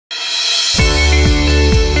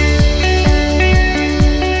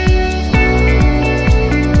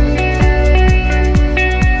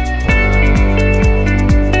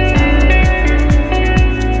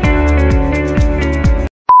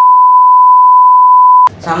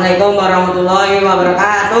Assalamualaikum warahmatullahi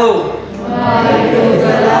wabarakatuh.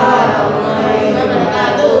 Waalaikumsalam warahmatullahi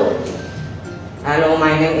wabarakatuh. Hello,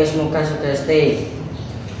 my name is Muka Sugesti.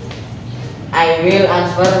 I will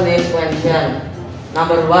answer this question.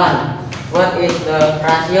 Number 1. What is the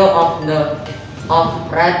ratio of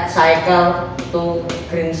red cycle to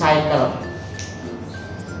green cycle?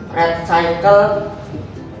 Red cycle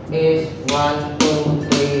is 1, 2,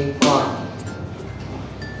 3, 4.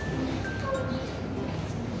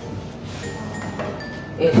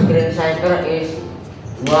 Is green cycle is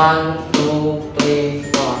 1, 2, 3,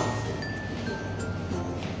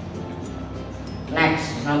 4.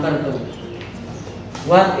 Next, number 2.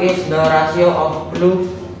 What is the ratio of blue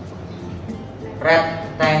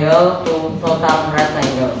rectangle to total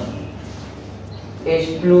rectangle?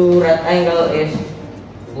 Is blue rectangle is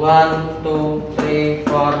 1, 2, 3,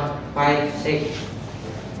 4, 5, 6.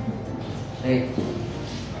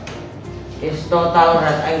 Is total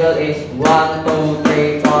rectangle is 1, 2,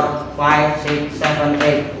 3, 4, 5, 6, 7,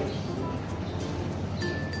 8.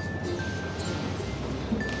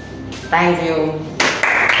 Thank you.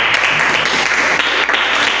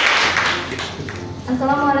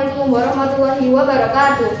 Assalamualaikum warahmatullahi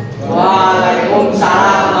wabarakatuh.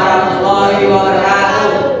 Waalaikumsalam warahmatullahi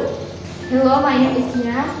wabarakatuh. Hello, my name is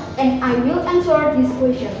Tina and I will answer this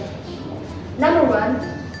question. Number 1.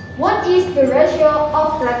 What is the ratio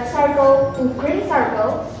of red circle to green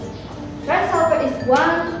circle? Red circle is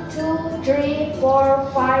 1, 2, 3,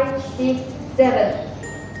 4, 5, 6, 7.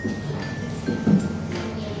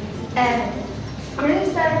 And green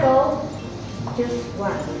circle just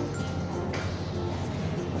 1.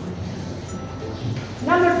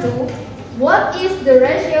 Number 2. What is the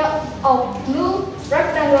ratio of blue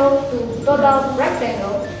rectangle to total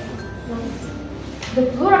rectangle?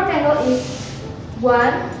 The blue rectangle is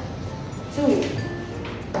 1, 2.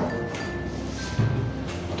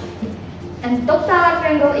 And total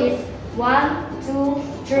rectangle is 1, 2,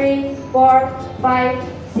 3, 4,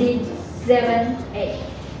 5, 6, 7, 8.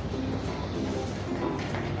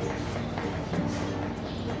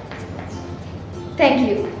 Thank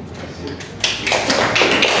you.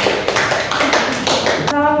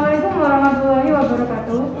 Assalamualaikum warahmatullahi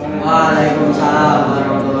wabarakatuh. Waalaikumsalam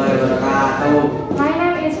warahmatullahi wabarakatuh. My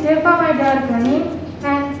name is Deva Maidargani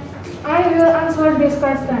and I will answer this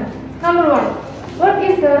question. Number 1. What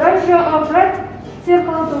is the ratio of red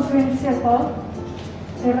circle to green circle?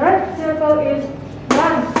 The red circle is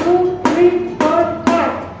 1, 2, 3, 4,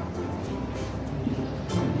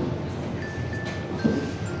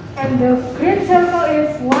 5. And the green circle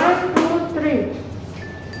is 1, 2, 3.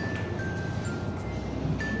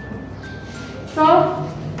 So,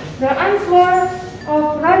 the answer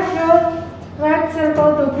of ratio red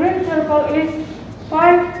circle to green circle is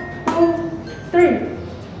 5, 2, 3.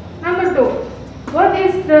 Number 2. What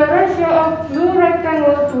is the ratio of blue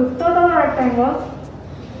rectangle to total rectangle?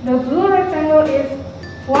 The blue rectangle is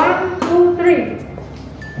 1, 2, 3.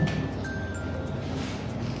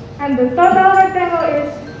 And the total rectangle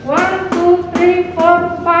is 1, 2, 3,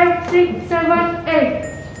 4, 5, 6, 7, 8.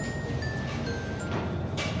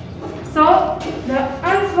 So, the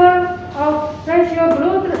answer of ratio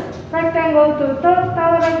blue rectangle to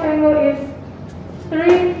total rectangle is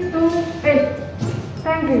 3 to 8.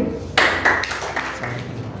 Thank you.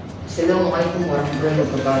 Assalamualaikum warahmatullahi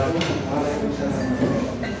wabarakatuh.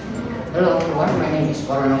 Hello everyone, my name is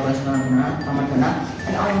Ramadana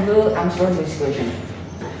and I will answer this question.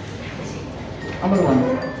 Number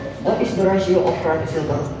 1. What is the ratio of red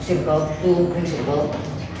circle to green circle?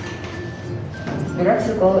 The red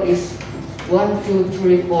circle is 1, 2,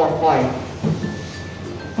 3, 4, 5.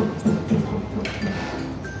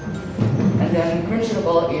 And then green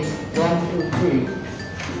circle is 1, 2, 3.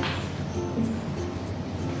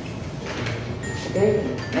 Okay,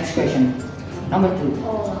 next question. Number 2.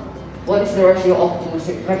 What is the ratio of blue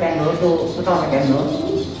rectangle to total rectangle?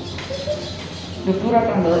 The blue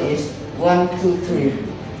rectangle is 1, 2, 3.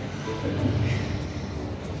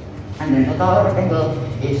 And then total rectangle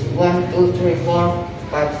is 1, 2, 3, 4,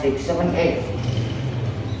 5, 6, 7, 8.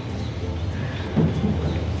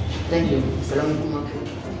 Thank you.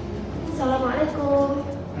 Assalamualaikum.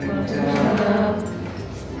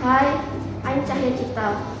 Hi, I'm Cahya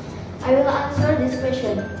Cipta. I will answer this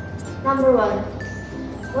question. Number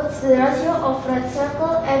 1. What's the ratio of red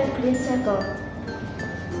circle and green circle?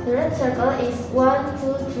 The red circle is 1,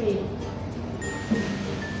 2, 3.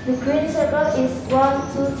 The green circle is 1,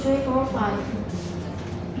 2, 3, 4,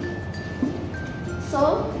 5.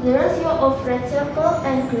 So, the ratio of red circle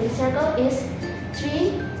and green circle is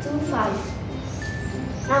 3 to 5.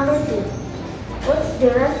 Number 2. What's the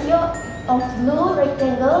ratio of blue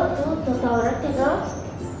rectangle to total rectangle?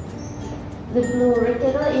 The blue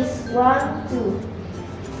rectangle is 1, 2.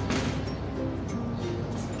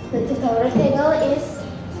 The total rectangle is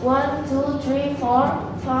 1, 2, 3, 4,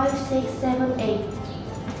 5, 6, 7, 8.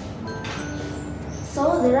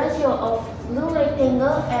 So the ratio of blue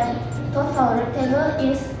rectangle and total rectangle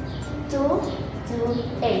is 2 to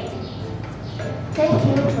 8. Thank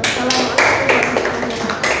you.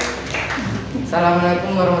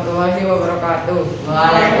 Assalamualaikum warahmatullahi wabarakatuh.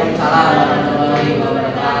 Waalaikumsalam warahmatullahi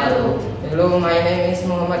wabarakatuh. Hello, my name is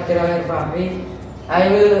Muhammad Kiramir Fahri. I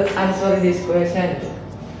will answer this question.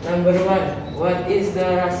 Number 1. What is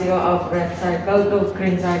the ratio of red circle to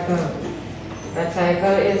green circle? Red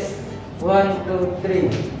circle is 1, 2, 3.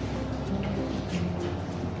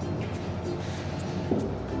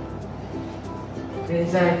 Green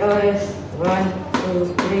circle is 1, 2,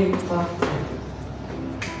 3, 4.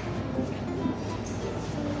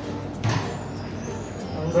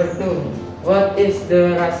 Number 2. What is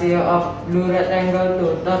the ratio of blue rectangle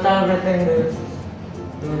to total rectangle?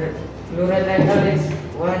 Blue rectangle is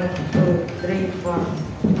 1, 2, 3, 4,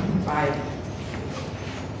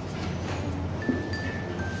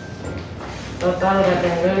 5. Total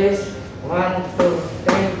rectangle is 1, 2,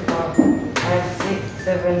 3, 4, 5, 6,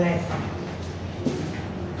 7, 8.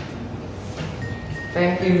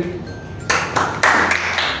 Thank you.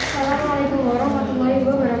 Assalamualaikum warahmatullahi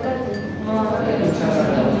wabarakatuh. My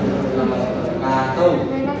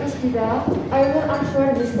name is Dida. I will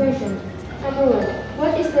answer this question. Number 1.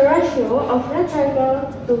 What is the ratio of red circle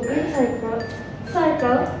to green circle?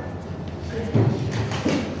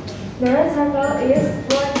 The red circle is 1,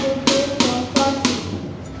 2, 3, 4, 5,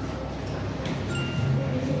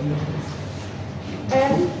 6.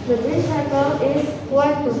 And the green circle is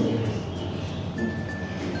 1, 2.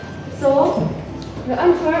 So, the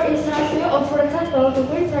answer is ratio of red circle to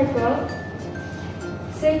green circle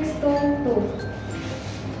 6 to 2.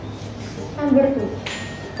 Number 2.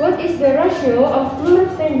 What is the ratio of blue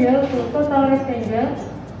rectangle to total rectangle?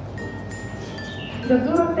 The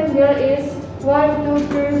blue rectangle is 1, 2,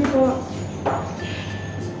 3, 4.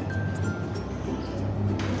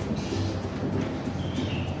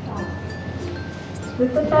 The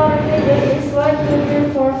total rectangle is 1, 2,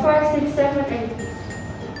 3, 4, 5, 6, 7, 8.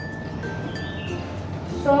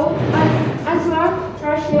 So, answer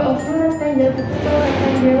ratio of blue rectangle to total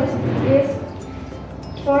rectangle is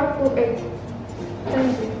 4 to 8.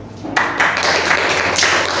 Thank you.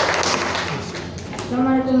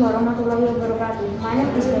 Assalamualaikum warahmatullahi wabarakatuh. My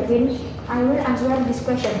name is Devin. I will answer this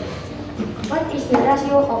question. What is the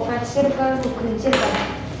ratio of red circle to green circle?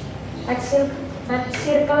 Red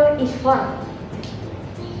circle is 4.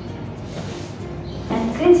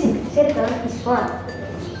 And green circle is 4.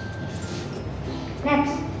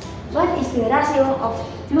 Next, what is the ratio of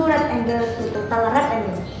blue rectangle to total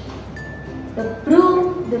rectangle? The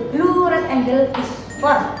blue rectangle is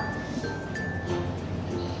 4.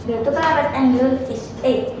 The total rectangle is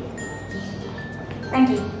 8. Thank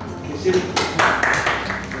you.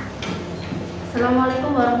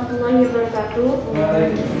 Assalamualaikum warahmatullahi wabarakatuh.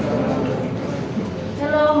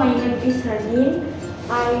 Hello, my name is Hardin.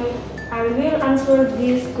 I will answer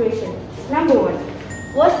this question. Number 1.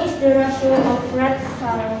 What is the ratio of red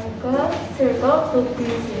circle to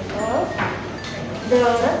green circle? The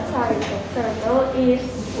red circle is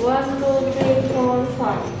 1, 2, 3, 4,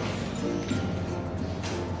 5.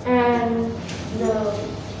 And the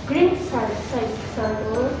green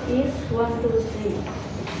circle is 1, 2, 3.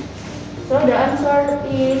 So the answer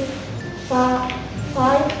is 5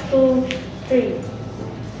 to 3.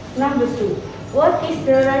 Number 2. What is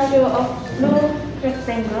the ratio of blue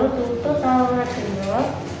rectangle to total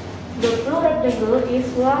rectangle? The blue rectangle is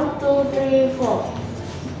 1, 2, 3, 4.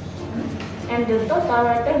 And the total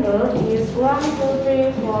rectangle is 1, 2,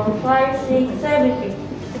 3, 4, 5, 6, 7, 8.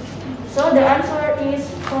 So the answer is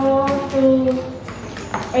 4 to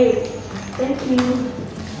 8. Thank you.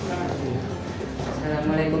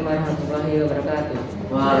 Assalamualaikum warahmatullahi wabarakatuh.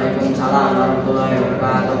 Waalaikumsalam warahmatullahi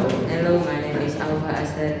wabarakatuh. Hello, my name is Alfa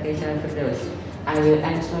Aster Kesha Firdaus. I will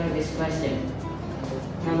answer this question.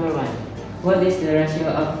 Number 1. What is the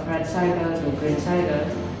ratio of red circle to green circle?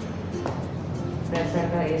 Red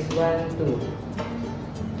circle is 1, 2.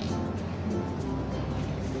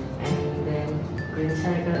 And then green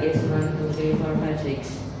circle is 1, 2, 3, 4, 5,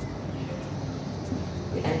 6.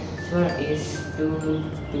 The answer is 2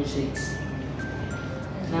 to 6.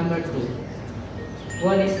 Number 2.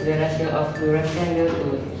 What is the ratio of blue rectangle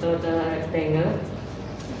to total rectangle?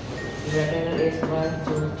 The rectangle is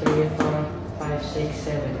 1, 2, 3, 4, 5, 6,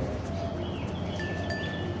 7.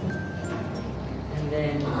 And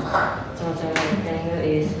then total rectangle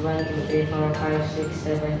is 1, 2, 3, 4, 5, 6,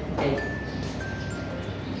 7, 8.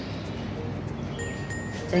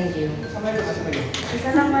 Thank you.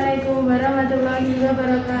 Assalamualaikum warahmatullahi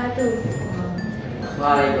wabarakatuh.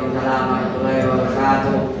 Waalaikumsalam warahmatullahi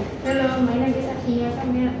wabarakatuh. Hello, my name is Akhia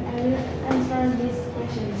Kamil. I will answer this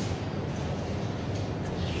question.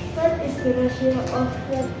 What is the ratio of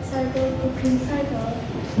red circle to green circle?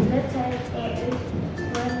 Red circle is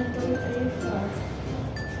 1, 2, 3, 4.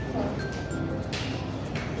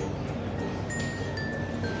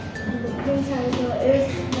 And the green circle is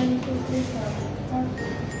 1, 2, 3, 4.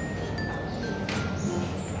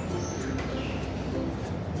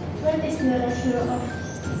 What is the ratio of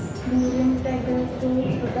blue rectangle to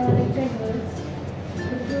total rectangles?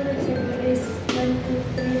 The blue rectangle is 1, 2,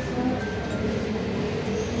 3, 4.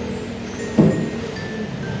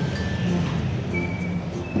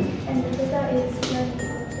 And the total is 1,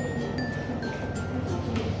 2, 3,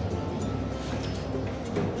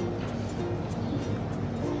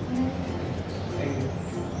 4.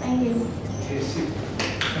 Thank you.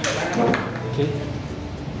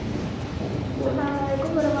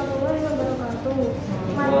 Assalamualaikum warahmatullahi wabarakatuh.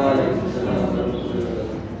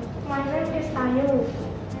 My name is Ayu.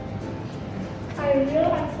 I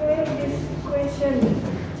will answer this question.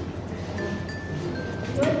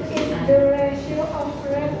 What is the ratio of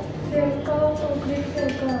red circle to green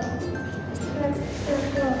circle? Red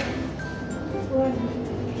circle 1.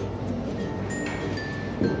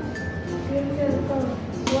 Green circle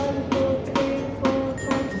 1, 2, 3, 4,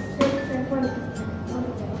 5, 6, 7.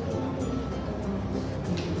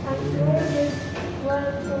 Answer is 1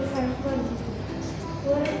 to 7.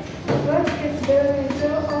 What is the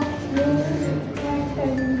ratio of blue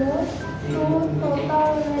rectangle to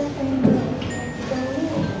total rectangle?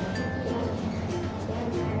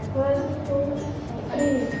 1, 2,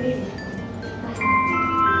 3.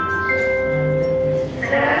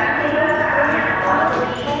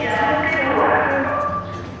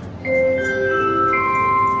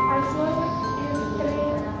 Answer is 3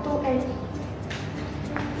 to 8.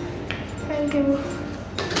 Thank you.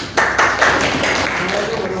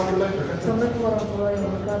 Assalamualaikum warahmatullahi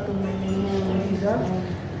wabarakatuh. My name is Belajar,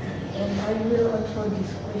 and I will answer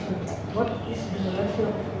this question. What is the ratio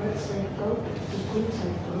of red circle to green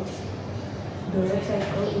circle? The red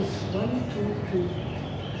circle is 1, 2, 3.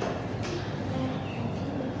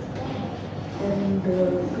 And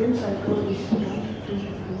the green circle is 1, 2, 3,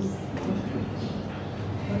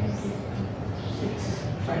 1, 2, 6,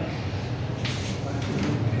 5.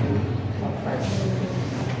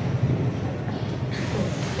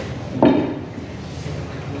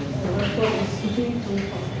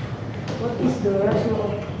 What is the ratio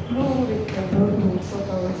of blue rectangle to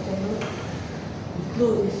total rectangle?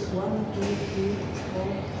 Blue is 1, 2, 3, 4,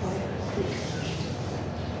 5, 6.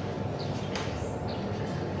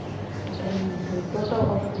 And the total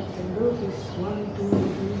of rectangle is 1, 2,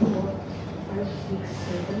 3, 4, 5, 6,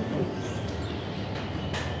 7, 8.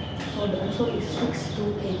 So the answer is 6 to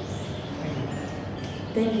 8.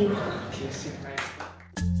 Thank you.